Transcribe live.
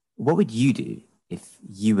What would you do if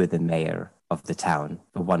you were the mayor of the town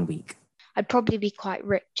for 1 week? I'd probably be quite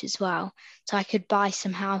rich as well. So I could buy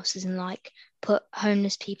some houses and put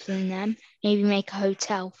homeless people in them, maybe make a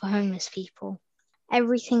hotel for homeless people.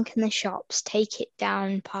 Everything in the shops, take it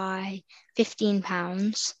down by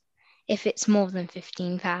 £15 if it's more than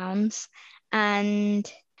 £15.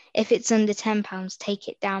 And if it's under £10, take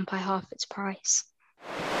it down by half its price.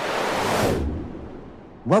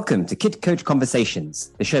 Welcome to Kid Coach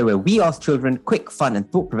Conversations, the show where we ask children quick, fun, and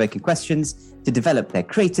thought-provoking questions to develop their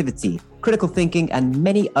creativity, critical thinking, and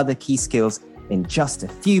many other key skills in just a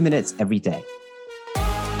few minutes every day.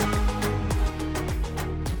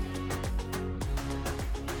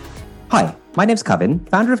 Hi, my name's Kevin,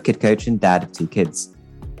 founder of Kid Coach and dad of 2 kids.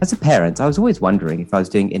 As a parent, I was always wondering if I was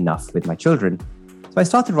doing enough with my children, so I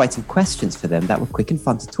started writing questions for them that were quick and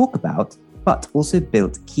fun to talk about, but also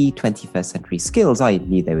built key 21st century skills I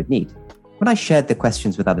knew they would need. When I shared the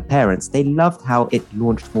questions with other parents, they loved how it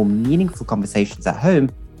launched more meaningful conversations at home,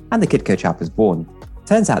 and the Kid Coach app was born.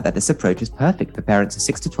 Turns out that this approach is perfect for parents of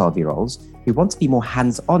 6 to 12-year-olds who want to be more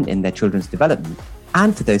hands-on in their children's development,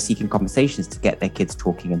 and for those seeking conversations to get their kids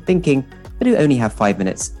talking and thinking, but who only have 5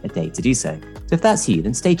 minutes a day to do so. So if that's you,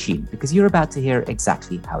 then stay tuned, because you're about to hear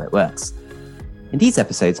exactly how it works. In these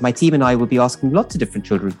episodes, my team and I will be asking lots of different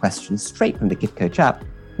children questions straight from the Kid Coach app,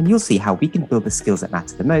 and you'll see how we can build the skills that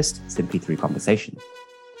matter the most simply through conversation.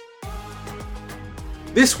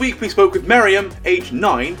 This week we spoke with Miriam, aged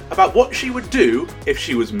 9, about what she would do if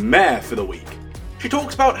she was mayor for the week. She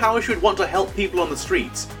talks about how she would want to help people on the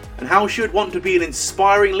streets, and how she would want to be an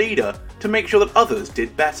inspiring leader to make sure that others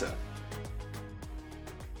did better.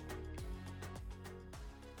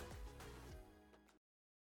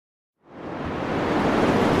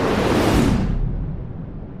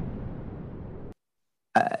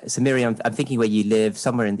 So Miriam, I'm thinking where you live,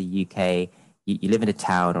 somewhere in the UK, you live in a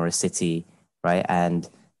town or a city, right? And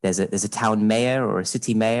there's a town mayor or a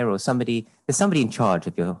city mayor or there's somebody in charge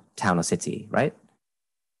of your town or city, right?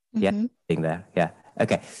 Mm-hmm. Yeah, being there. Yeah.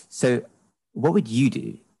 Okay. So what would you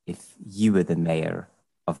do if you were the mayor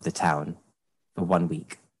of the town for 1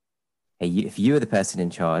 week? If you were the person in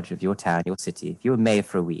charge of your town, your city, if you were mayor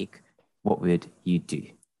for a week, what would you do?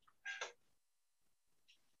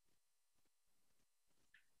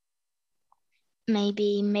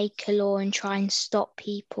 Maybe make a law and try and stop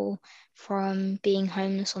people from being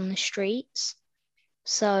homeless on the streets.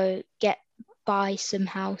 So buy some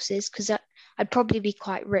houses, because I'd probably be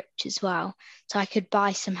quite rich as well. So I could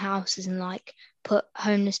buy some houses and put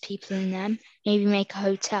homeless people in them, maybe make a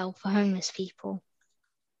hotel for homeless people.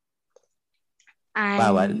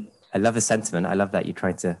 Wow, I love the sentiment. I love that you're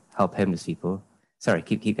trying to help homeless people. Sorry,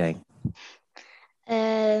 keep going.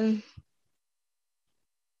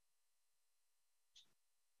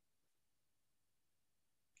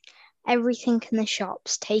 Everything in the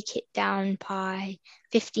shops, take it down by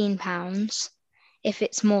 £15 if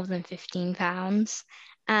it's more than £15.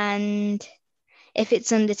 And if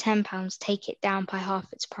it's under £10, take it down by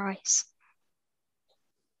half its price.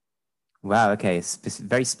 Wow, okay.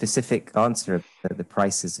 Very specific answer of the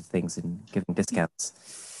prices of things and giving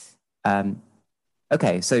discounts.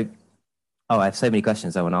 Okay, so, I have so many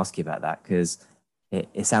questions I want to ask you about that, because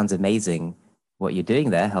it sounds amazing what you're doing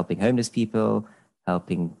there, helping homeless people,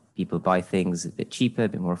 helping people buy things a bit cheaper, a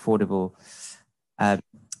bit more affordable.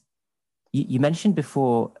 You mentioned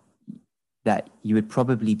before that you would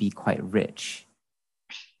probably be quite rich.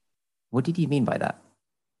 What did you mean by that?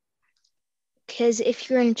 Because if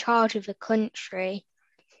you're in charge of a country,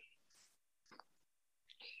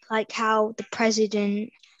 like how the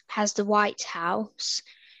president has the White House,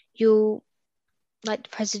 like the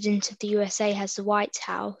president of the USA has the White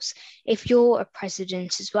House, if you're a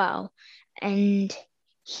president as well, and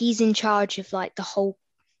he's in charge of the whole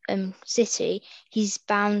city, he's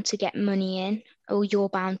bound to get money in, or you're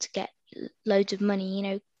bound to get loads of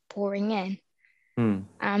money, pouring in.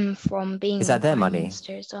 From being Is that their Prime money?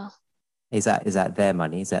 Minister as well. Is that their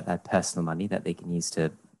money? Is that their personal money that they can use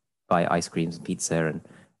to buy ice creams and pizza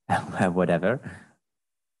and whatever?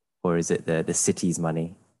 Or is it the city's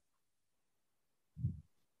money?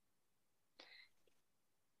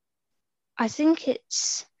 I think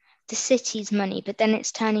it's the city's money, but then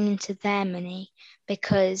it's turning into their money,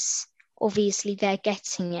 because obviously they're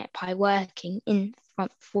getting it by working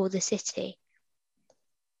for the city.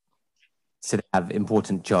 So they have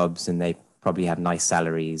important jobs and they probably have nice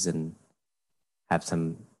salaries and have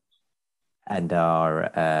and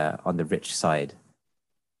are on the rich side.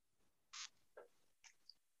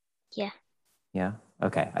 Yeah. Yeah.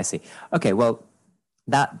 Okay, I see. Okay, well,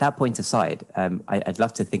 that point aside, I'd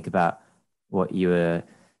love to think about what you were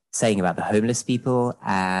saying about the homeless people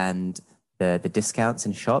and the discounts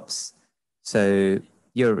in shops. So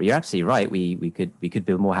you're absolutely right. We could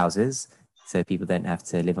build more houses so people don't have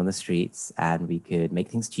to live on the streets, and we could make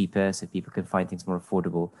things cheaper so people can find things more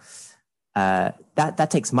affordable. That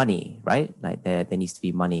takes money, right? Like there needs to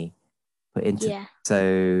be money put into. Yeah.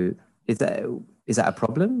 So is that a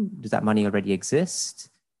problem? Does that money already exist?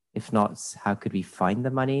 If not, how could we find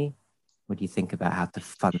the money? What do you think about how to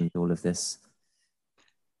fund all of this?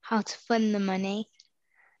 How to fund the money?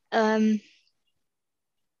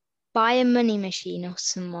 Buy a money machine or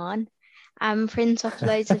someone and print off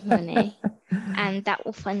loads of money, and that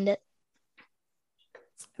will fund it.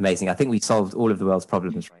 Amazing. I think we solved all of the world's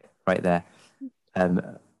problems right there.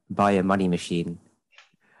 Buy a money machine.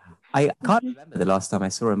 I can't remember the last time I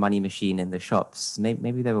saw a money machine in the shops.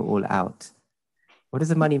 Maybe they were all out. What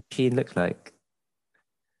does a money machine look like?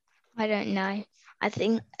 I don't know. I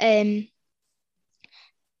think,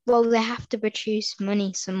 well, they have to produce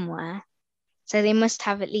money somewhere. So they must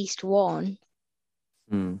have at least one.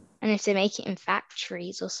 Mm. And if they make it in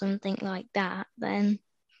factories or something like that, then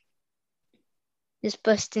just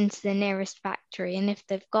bust into the nearest factory. And if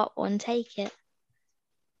they've got one, take it.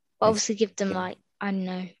 But obviously give them like, I don't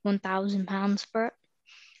know, £1,000 for it.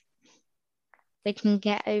 They can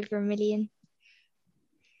get over $1 million.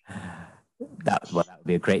 That would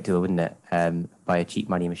be a great deal, wouldn't it? Buy a cheap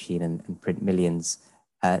money machine and print millions.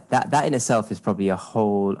 That in itself is probably a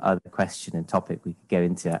whole other question and topic we could go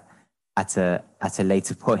into at a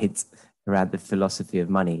later point around the philosophy of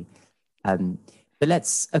money. But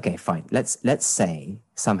fine. Let's say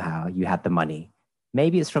somehow you had the money.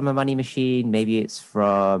 Maybe it's from a money machine. Maybe it's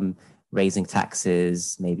from raising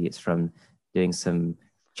taxes. Maybe it's from doing some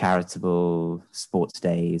charitable sports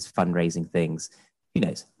days, fundraising things. Who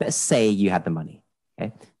knows? Let's say you had the money,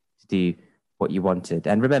 okay, to do what you wanted.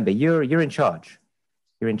 And remember, you're in charge.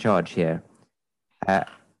 You're in charge here.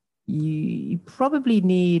 You probably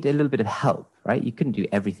need a little bit of help, right? You couldn't do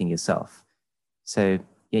everything yourself. So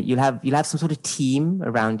you'll have some sort of team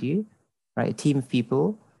around you, right? A team of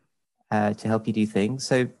people to help you do things.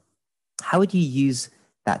 So how would you use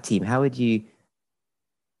that team? How would you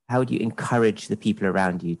encourage the people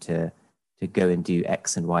around you to go and do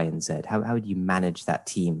X and Y and Z? How would you manage that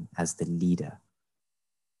team as the leader?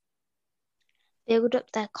 Build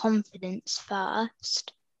up their confidence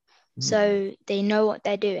first. So they know what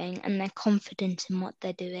they're doing and they're confident in what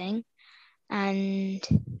they're doing, and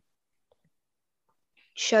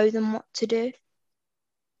show them what to do.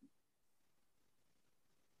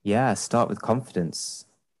 Yeah, start with confidence.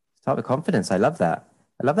 Start with confidence. I love that.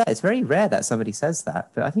 It's very rare that somebody says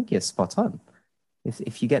that, but I think you're spot on.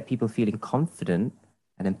 If you get people feeling confident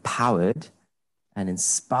and empowered and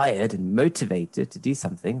inspired and motivated to do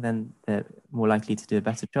something, then they're more likely to do a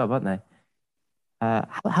better job, aren't they?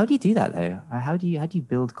 How do you do that though? How do you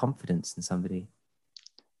build confidence in somebody?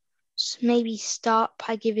 So maybe start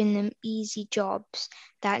by giving them easy jobs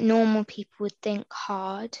that normal people would think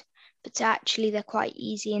hard, but actually they're quite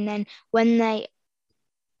easy. And then when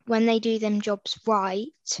they do them jobs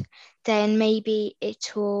right, then maybe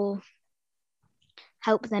it will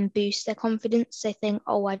help them boost their confidence. They think,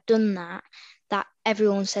 oh, I've done that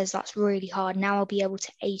everyone says that's really hard. Now I'll be able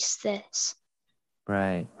to ace this.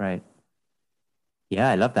 Right. Yeah,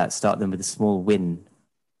 I love that. Start them with a small win,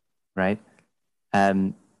 right?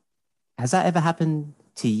 Has that ever happened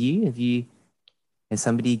to you? Has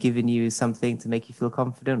somebody given you something to make you feel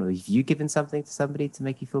confident, or have you given something to somebody to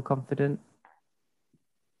make you feel confident?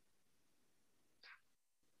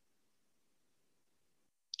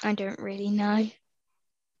 I don't really know.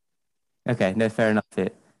 Okay, no, fair enough.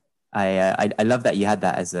 I love that you had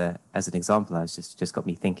that as an example. I was just got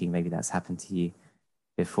me thinking maybe that's happened to you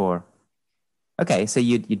before. Okay, so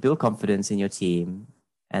you'd build confidence in your team,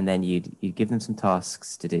 and then you'd give them some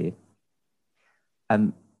tasks to do.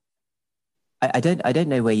 I don't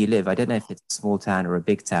know where you live. I don't know if it's a small town or a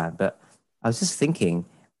big town, but I was just thinking,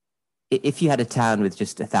 if you had a town with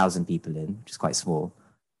just 1,000 people in, which is quite small,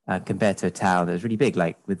 compared to a town that's really big,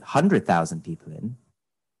 like with 100,000 people in,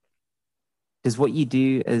 does what you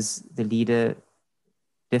do as the leader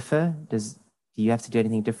differ? Do you have to do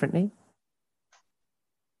anything differently?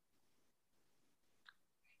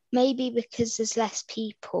 Maybe because there's less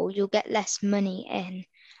people, you'll get less money in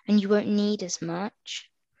and you won't need as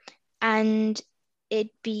much. And I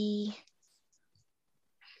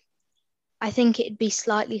think it'd be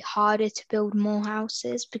slightly harder to build more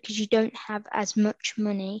houses because you don't have as much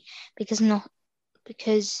money because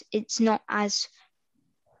it's not as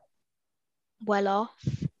well off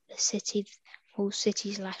the city or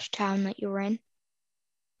city/town that you're in.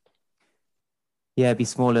 Yeah, it'd be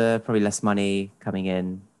smaller, probably less money coming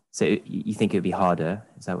in. So you think it would be harder?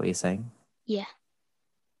 Is that what you're saying? Yeah.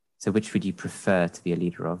 So which would you prefer to be a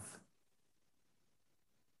leader of?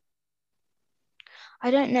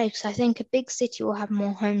 I don't know, because I think a big city will have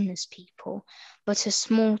more homeless people, but a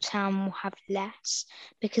small town will have less,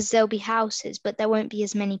 because there'll be houses, but there won't be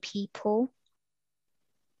as many people.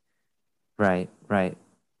 Right.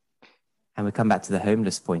 And we come back to the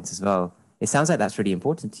homeless point as well. It sounds like that's really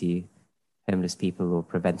important to you, homeless people or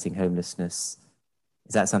preventing homelessness.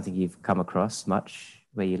 Is that something you've come across much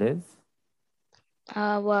where you live?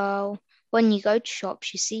 Well, when you go to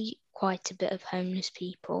shops, you see quite a bit of homeless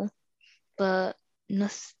people, but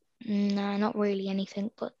not really anything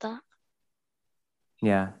but that.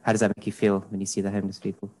 Yeah. How does that make you feel when you see the homeless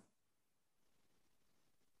people?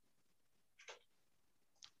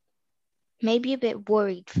 Maybe a bit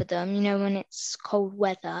worried for them, when it's cold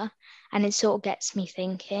weather, and it sort of gets me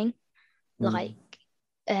thinking, like,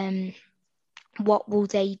 what will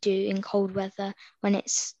they do in cold weather when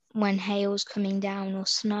hail's coming down or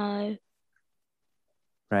snow?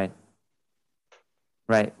 Right.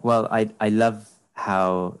 Well, I love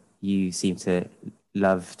how you seem to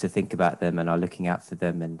love to think about them and are looking out for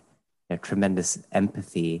them, and tremendous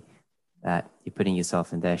empathy that you're putting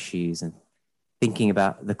yourself in their shoes and thinking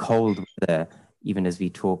about the cold weather, even as we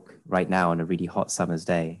talk right now on a really hot summer's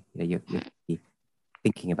day. You're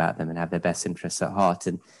thinking about them and have their best interests at heart.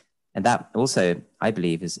 And that also, I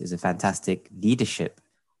believe, is a fantastic leadership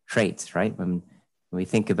trait, right? When we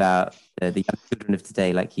think about the young children of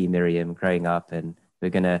today, like you, Miriam, growing up, and we're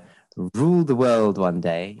going to rule the world one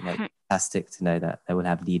day. It's fantastic to know that they will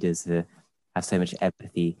have leaders who have so much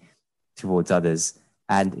empathy towards others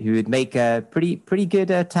and who would make pretty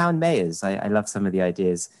good town mayors. I love some of the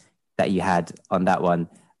ideas that you had on that one.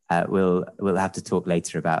 We'll have to talk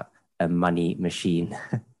later about a money machine.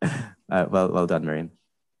 Well done, Miriam.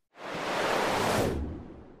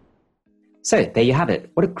 So there you have it.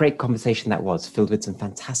 What a great conversation that was, filled with some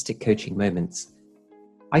fantastic coaching moments.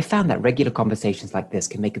 I found that regular conversations like this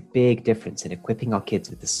can make a big difference in equipping our kids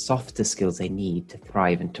with the softer skills they need to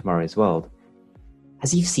thrive in tomorrow's world.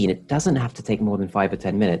 As you've seen, it doesn't have to take more than 5 or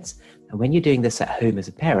 10 minutes. And when you're doing this at home as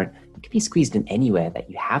a parent, it can be squeezed in anywhere that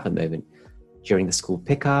you have a moment, during the school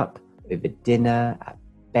pickup, over dinner, at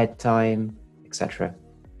bedtime, etc.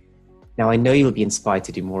 Now, I know you'll be inspired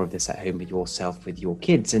to do more of this at home with yourself, with your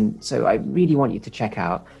kids. And so I really want you to check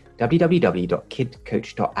out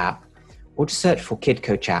www.kidcoach.app or to search for Kid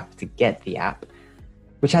Coach app to get the app,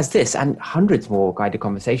 which has this and hundreds more guided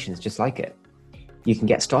conversations just like it. You can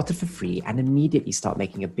get started for free and immediately start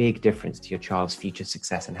making a big difference to your child's future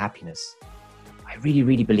success and happiness. I really,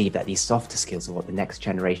 really believe that these softer skills are what the next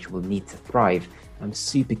generation will need to thrive. I'm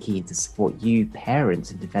super keen to support you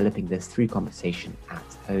parents in developing this through conversation at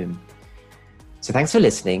home. So thanks for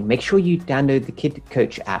listening. Make sure you download the Kid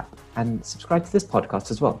Coach app and subscribe to this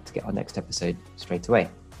podcast as well to get our next episode straight away.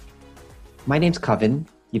 My name's Kevin.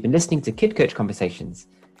 You've been listening to Kid Coach Conversations,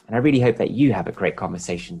 and I really hope that you have a great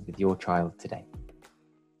conversation with your child today.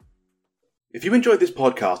 If you enjoyed this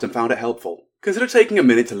podcast and found it helpful, consider taking a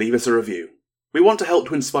minute to leave us a review. We want to help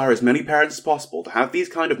to inspire as many parents as possible to have these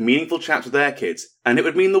kind of meaningful chats with their kids, and it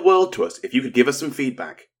would mean the world to us if you could give us some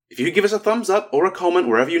feedback. If you could give us a thumbs up or a comment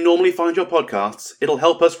wherever you normally find your podcasts, it'll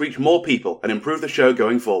help us reach more people and improve the show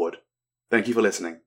going forward. Thank you for listening.